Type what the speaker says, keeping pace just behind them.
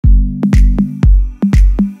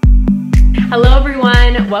Hello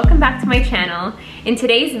everyone, welcome back to my channel. In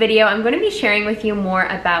today's video, I'm going to be sharing with you more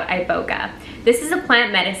about Iboga. This is a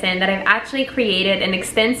plant medicine that I've actually created an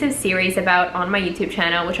extensive series about on my YouTube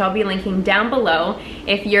channel, which I'll be linking down below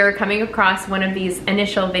if you're coming across one of these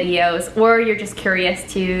initial videos or you're just curious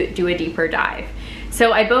to do a deeper dive.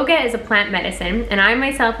 So Iboga is a plant medicine, and I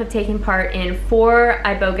myself have taken part in 4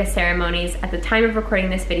 Iboga ceremonies at the time of recording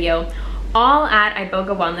this video, all at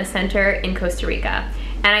Iboga Wellness Center in Costa Rica.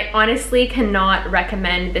 And I honestly cannot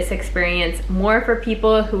recommend this experience more for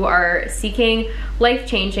people who are seeking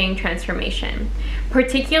life-changing transformation.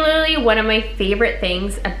 Particularly, one of my favorite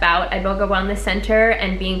things about Iboga Wellness Center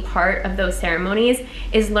and being part of those ceremonies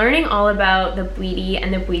is learning all about the Bwiti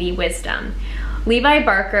and the Bwiti wisdom. Levi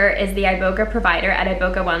Barker is the Iboga Provider at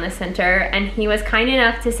Iboga Wellness Center, and he was kind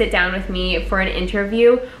enough to sit down with me for an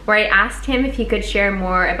interview where I asked him if he could share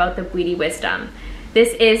more about the Bwiti wisdom.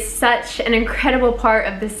 This is such an incredible part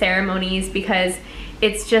of the ceremonies because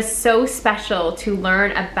it's just so special to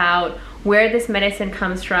learn about where this medicine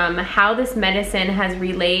comes from, how this medicine has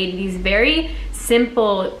relayed these very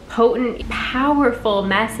simple, potent, powerful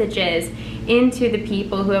messages into the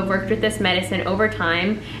people who have worked with this medicine over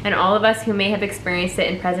time, and all of us who may have experienced it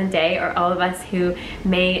in present day, or all of us who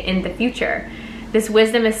may in the future. This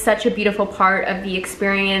wisdom is such a beautiful part of the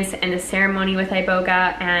experience and the ceremony with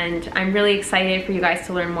Iboga, and I'm really excited for you guys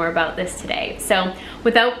to learn more about this today. So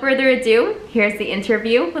without further ado, here's the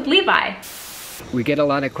interview with Levi. We get a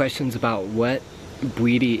lot of questions about what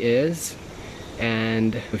Bwiti is,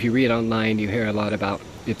 and if you read online you hear a lot about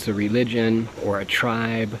it's a religion or a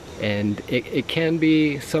tribe, and it can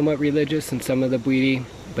be somewhat religious in some of the Bwiti,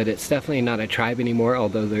 but it's definitely not a tribe anymore,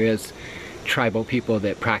 although there is tribal people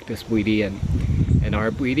that practice Bwiti and are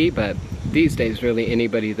Bwiti, but these days really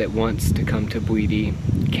anybody that wants to come to Bwiti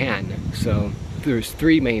can. So there's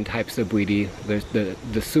 3 main types of Bwiti. There's the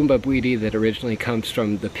Sumba Bwiti that originally comes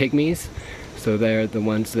from the Pygmies, so they're the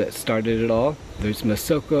ones that started it all. There's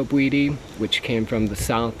Masoko Bwiti, which came from the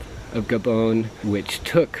south of Gabon, which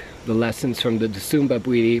took the lessons from the Sumba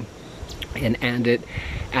Bwiti and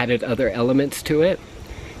added other elements to it,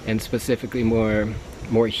 and specifically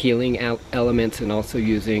more healing elements, and also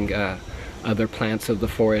using other plants of the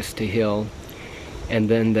forest to heal. And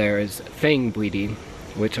then there's Feng Bwiti,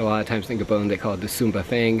 which a lot of times in Gabon they call it the Sumba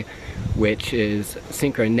Feng, which is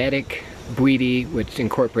synchronetic Bwiti, which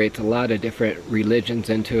incorporates a lot of different religions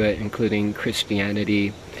into it, including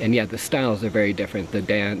Christianity. And yeah, the styles are very different, the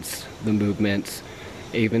dance, the movements,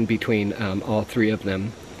 even between all 3 of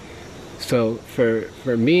them. So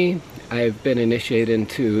for me, I've been initiated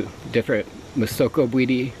into different Masoko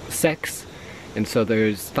Bwiti sects, and so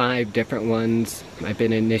there's 5 different ones. I've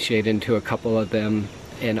been initiated into a couple of them,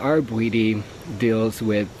 and our Bwiti deals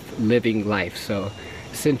with living life, so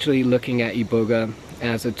essentially looking at Iboga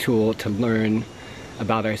as a tool to learn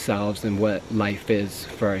about ourselves and what life is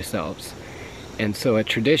for ourselves. And so a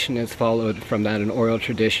tradition is followed from that, an oral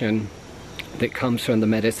tradition that comes from the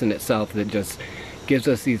medicine itself, that just gives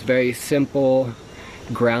us these very simple,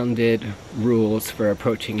 grounded rules for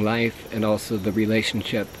approaching life and also the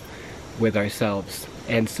relationship with ourselves.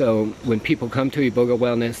 And so when people come to Iboga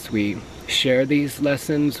Wellness, we share these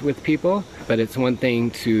lessons with people, but it's one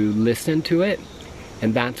thing to listen to it,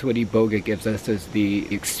 and that's what Iboga gives us, is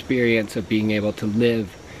the experience of being able to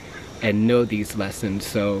live and know these lessons.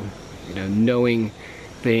 So, you know, knowing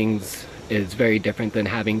things is very different than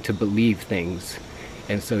having to believe things.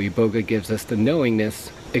 And so Iboga gives us the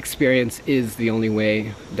knowingness. Experience is the only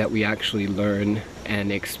way that we actually learn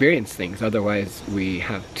and experience things. Otherwise, we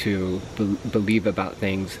have to believe about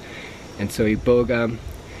things. And so Iboga,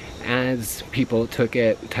 as people took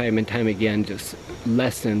it time and time again, just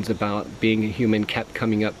lessons about being a human kept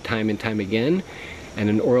coming up time and time again, and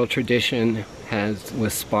an oral tradition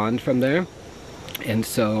was spawned from there. And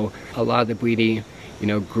so a lot of the Bwiti, you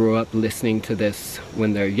know, grew up listening to this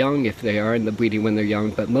when they're young, if they are in the Bwiti when they're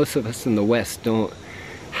young, but most of us in the West don't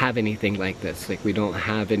have anything like this. Like, we don't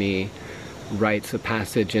have any rites of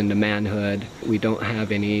passage into manhood. We don't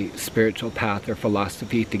have any spiritual path or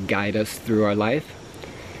philosophy to guide us through our life.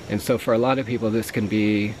 And so for a lot of people, this can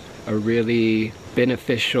be a really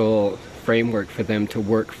beneficial framework for them to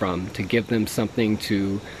work from, to give them something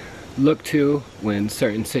to look to when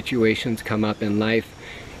certain situations come up in life,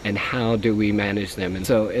 and how do we manage them. And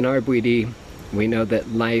so in our Bwiti, we know that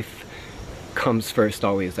life comes first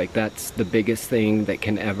always. Like, that's the biggest thing that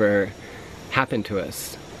can ever happen to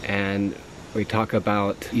us. And we talk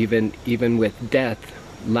about even with death,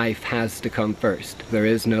 life has to come first. There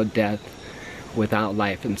is no death without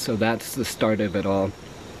life, and so that's the start of it all.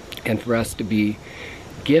 And for us to be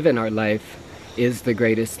given our life is the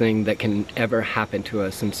greatest thing that can ever happen to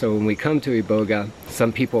us. And so when we come to Iboga,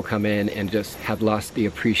 some people come in and just have lost the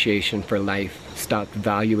appreciation for life, stopped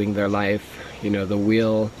valuing their life, you know, the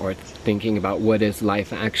wheel, or thinking about what is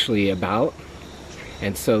life actually about.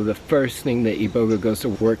 And so the first thing that Iboga goes to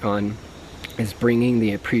work on is bringing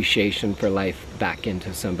the appreciation for life back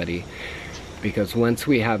into somebody. Because once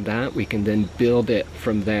we have that, we can then build it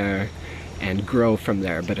from there and grow from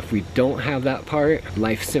there. But if we don't have that part,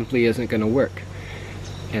 life simply isn't going to work.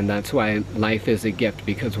 And that's why life is a gift,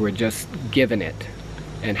 because we're just given it.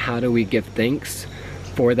 And how do we give thanks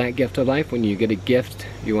for that gift of life? When you get a gift,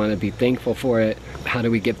 you want to be thankful for it. How do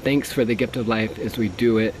we give thanks for the gift of life? Is we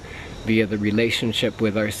do it via the relationship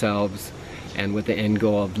with ourselves, and with the end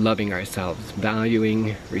goal of loving ourselves.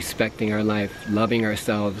 Valuing, respecting our life, loving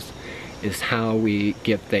ourselves is how we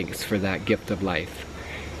give thanks for that gift of life.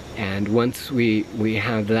 And once we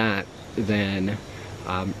have that, then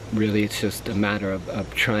really it's just a matter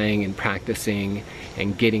of trying and practicing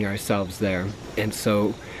and getting ourselves there. And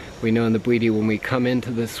so we know in the Bwiti, when we come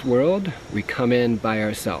into this world, we come in by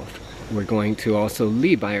ourselves. We're going to also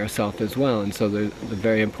leave by ourselves as well. And so the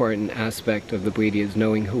very important aspect of the Bwiti is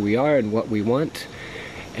knowing who we are and what we want.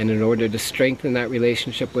 And in order to strengthen that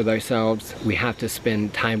relationship with ourselves, we have to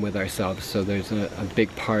spend time with ourselves. So there's a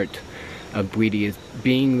big part of Bwiti is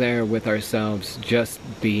being there with ourselves, just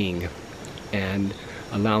being, and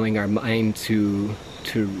allowing our mind to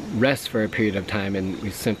rest for a period of time. And we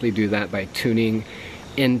simply do that by tuning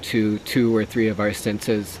into 2 or 3 of our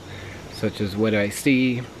senses, such as what do I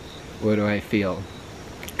see, what do I feel.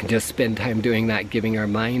 And just spend time doing that, giving our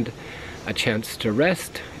mind a chance to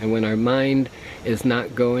rest. And when our mind is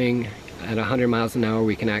not going at 100 miles an hour,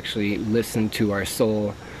 we can actually listen to our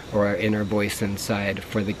soul or our inner voice inside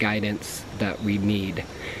for the guidance that we need.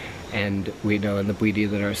 And we know in the Bwiti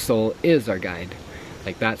that our soul is our guide.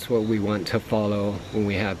 Like, that's what we want to follow when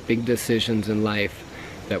we have big decisions in life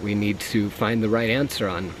that we need to find the right answer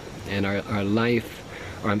on. And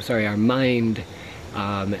our mind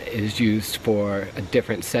is used for a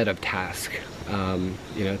different set of tasks.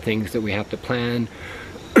 You know, things that we have to plan,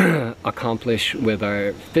 accomplish with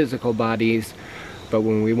our physical bodies. But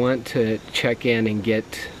when we want to check in and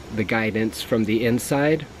get the guidance from the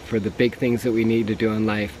inside for the big things that we need to do in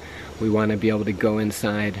life, we want to be able to go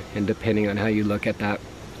inside, and depending on how you look at that,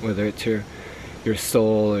 whether it's your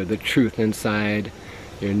soul or the truth inside,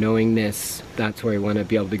 your knowingness, that's where we want to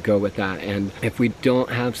be able to go with that. And if we don't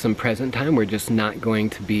have some present time, we're just not going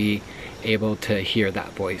to be able to hear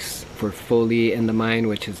that voice. If we're fully in the mind,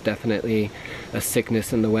 which is definitely a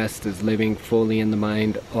sickness in the West, is living fully in the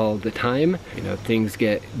mind all the time, you know, things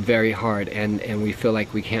get very hard, and we feel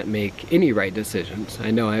like we can't make any right decisions.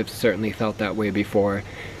 I know I've certainly felt that way before,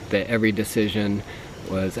 that every decision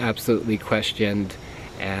was absolutely questioned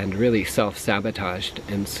and really self-sabotaged.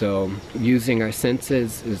 And so using our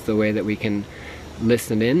senses is the way that we can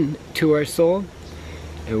listen in to our soul.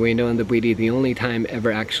 And we know in the Bwiti, the only time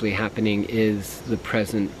ever actually happening is the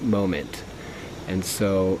present moment. And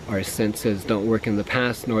so our senses don't work in the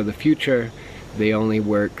past nor the future, they only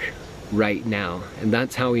work right now. And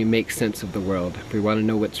that's how we make sense of the world. If we want to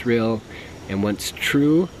know what's real and what's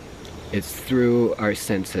true, it's through our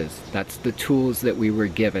senses. That's the tools that we were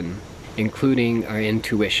given, including our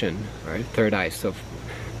intuition, our third eye. So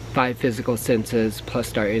 5 physical senses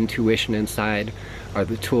plus our intuition inside are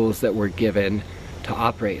the tools that we're given to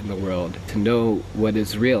operate in the world, to know what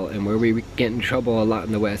is real. And where we get in trouble a lot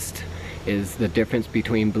in the West is the difference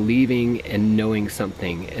between believing and knowing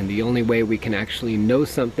something. And the only way we can actually know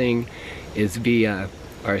something is via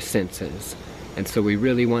our senses. And so we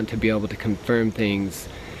really want to be able to confirm things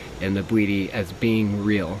in the Bwiti as being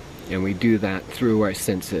real. And we do that through our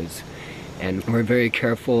senses. And we're very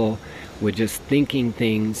careful with just thinking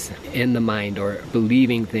things in the mind or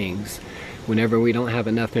believing things. Whenever we don't have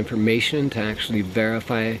enough information to actually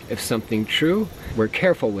verify if something's true, we're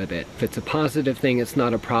careful with it. If it's a positive thing, it's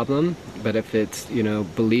not a problem. But if it's, you know,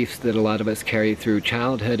 beliefs that a lot of us carry through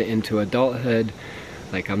childhood into adulthood,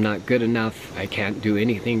 like I'm not good enough, I can't do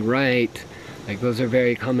anything right, like those are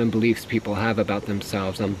very common beliefs people have about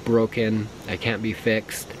themselves. I'm broken, I can't be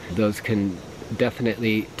fixed. Those can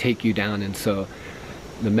definitely take you down. And so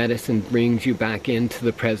the medicine brings you back into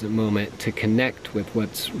the present moment to connect with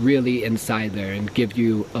what's really inside there and give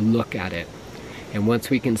you a look at it. And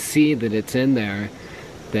once we can see that it's in there,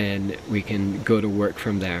 then we can go to work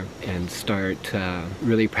from there and start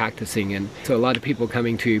really practicing. And so a lot of people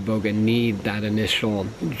coming to Iboga need that initial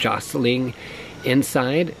jostling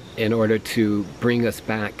inside in order to bring us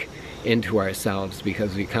back into ourselves,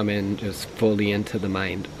 because we come in just fully into the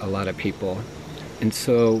mind, a lot of people. And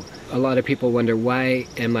so a lot of people wonder, why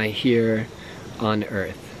am I here on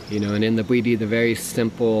earth. You know, and in the Bwiti, the very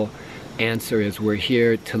simple answer is we're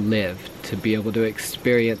here to live, to be able to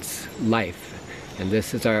experience life. And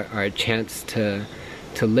this is our chance to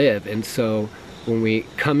live. And so when we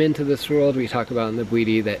come into this world, we talk about in the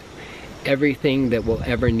Bwiti that everything that we'll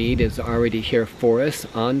ever need is already here for us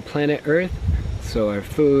on planet Earth. So our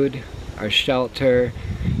food, our shelter,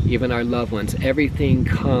 even our loved ones, everything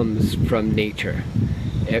comes from nature.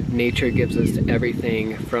 Nature gives us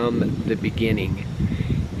everything from the beginning.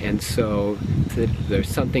 And so if there's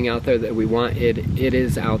something out there that we want, it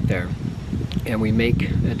is out there. And we make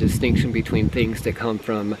a distinction between things that come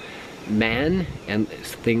from man and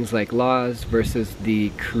things like laws versus the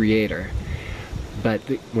Creator. But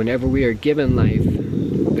whenever we are given life,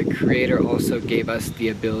 the Creator also gave us the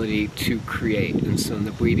ability to create. And so in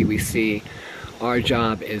the Bwiti we see our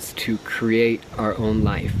job is to create our own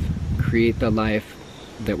life, create the life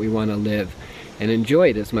that we want to live and enjoy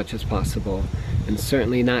it as much as possible. And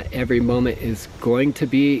certainly not every moment is going to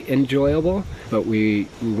be enjoyable, but we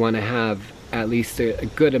want to have at least a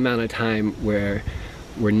good amount of time where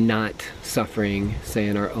we're not suffering, say,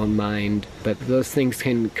 in our own mind. But those things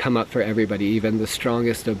can come up for everybody. Even the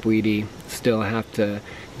strongest of Bwiti still have to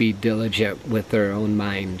be diligent with their own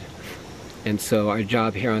mind. And so our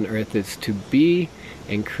job here on earth is to be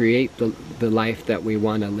and create the life that we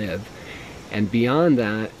want to live. And beyond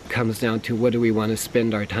that comes down to what do we want to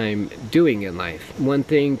spend our time doing in life. One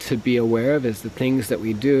thing to be aware of is the things that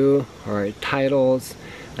we do, our titles,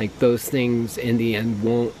 like those things in the end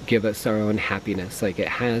won't give us our own happiness. Like it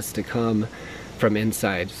has to come from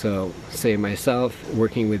inside. So say myself,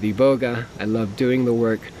 working with Iboga, I love doing the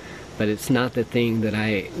work, but it's not the thing that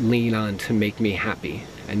I lean on to make me happy.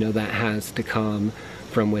 I know that has to come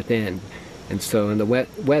from within. And so in the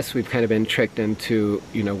West, we've kind of been tricked into,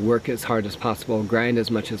 you know, work as hard as possible, grind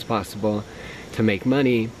as much as possible to make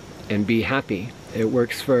money and be happy. It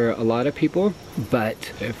works for a lot of people,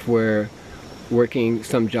 but if we're working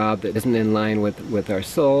some job that isn't in line with our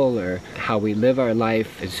soul or how we live our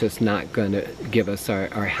life, it's just not going to give us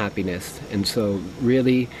our happiness. And so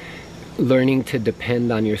really learning to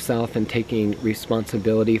depend on yourself and taking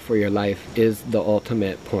responsibility for your life is the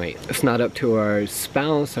ultimate point. It's not up to our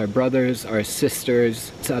spouse, our brothers, our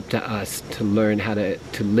sisters. It's up to us to learn how to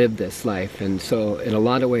live this life. And so in a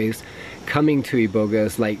lot of ways, coming to Iboga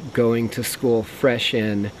is like going to school fresh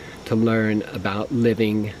in to learn about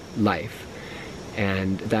living life.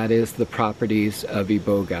 And that is the properties of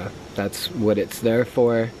Iboga. That's what it's there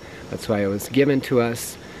for. That's why it was given to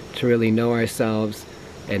us, to really know ourselves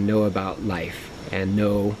and know about life and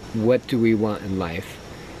know what do we want in life.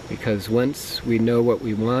 Because once we know what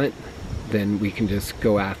we want, then we can just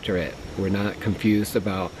go after it. We're not confused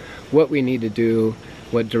about what we need to do,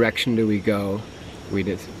 what direction do we go.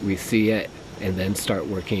 We see it and then start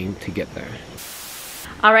working to get there.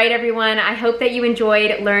 All right, everyone, I hope that you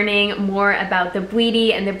enjoyed learning more about the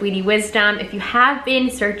Bwiti and the Bwiti wisdom. If you have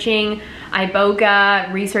been searching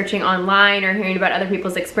Iboga, researching online, or hearing about other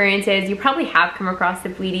people's experiences, you probably have come across the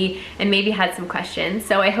Bwiti and maybe had some questions.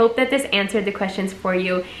 So I hope that this answered the questions for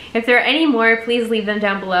you. If there are any more, please leave them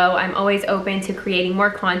down below. I'm always open to creating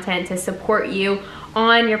more content to support you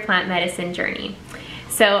on your plant medicine journey.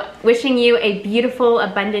 So wishing you a beautiful,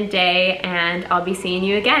 abundant day, and I'll be seeing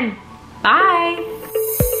you again. Bye.